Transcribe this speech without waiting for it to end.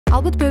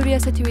ალბათ ბევრი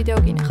ასეთი ვიდეო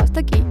გინახავს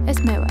და კი, ეს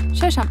მე ვარ.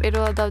 შერშან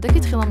პირველად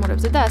დავდექით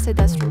თხილამურებზე და ასე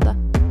დასრულდა.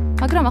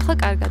 მაგრამ ახლა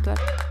კარგად ვარ.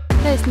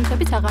 და ეს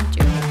ნივთებიც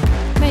აღამჭირდა.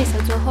 მე ისე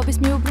ძველ ჰობის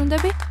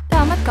მიუბრუნდები და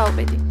ამათ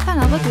გავყიდი. თან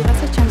ალბათ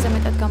ვიღაცა ჩემზე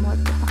მეტად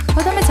გამოადგება.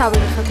 ხოდა მეც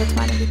ავიღე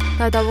ხეთმანები.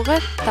 გადავუღე,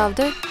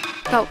 დავდე,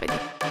 გავყიდი.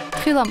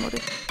 თხილამური,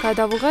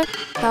 გადავუღე,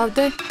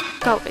 დავდე,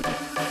 გავყიდი.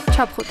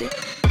 ჩაფხუტი,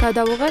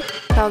 გადავუღე,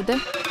 დავდე,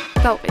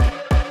 გავყიდი.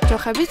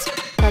 ჯოხებიც,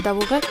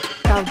 გადავუღე,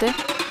 დავდე,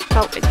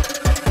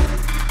 გავყიდი.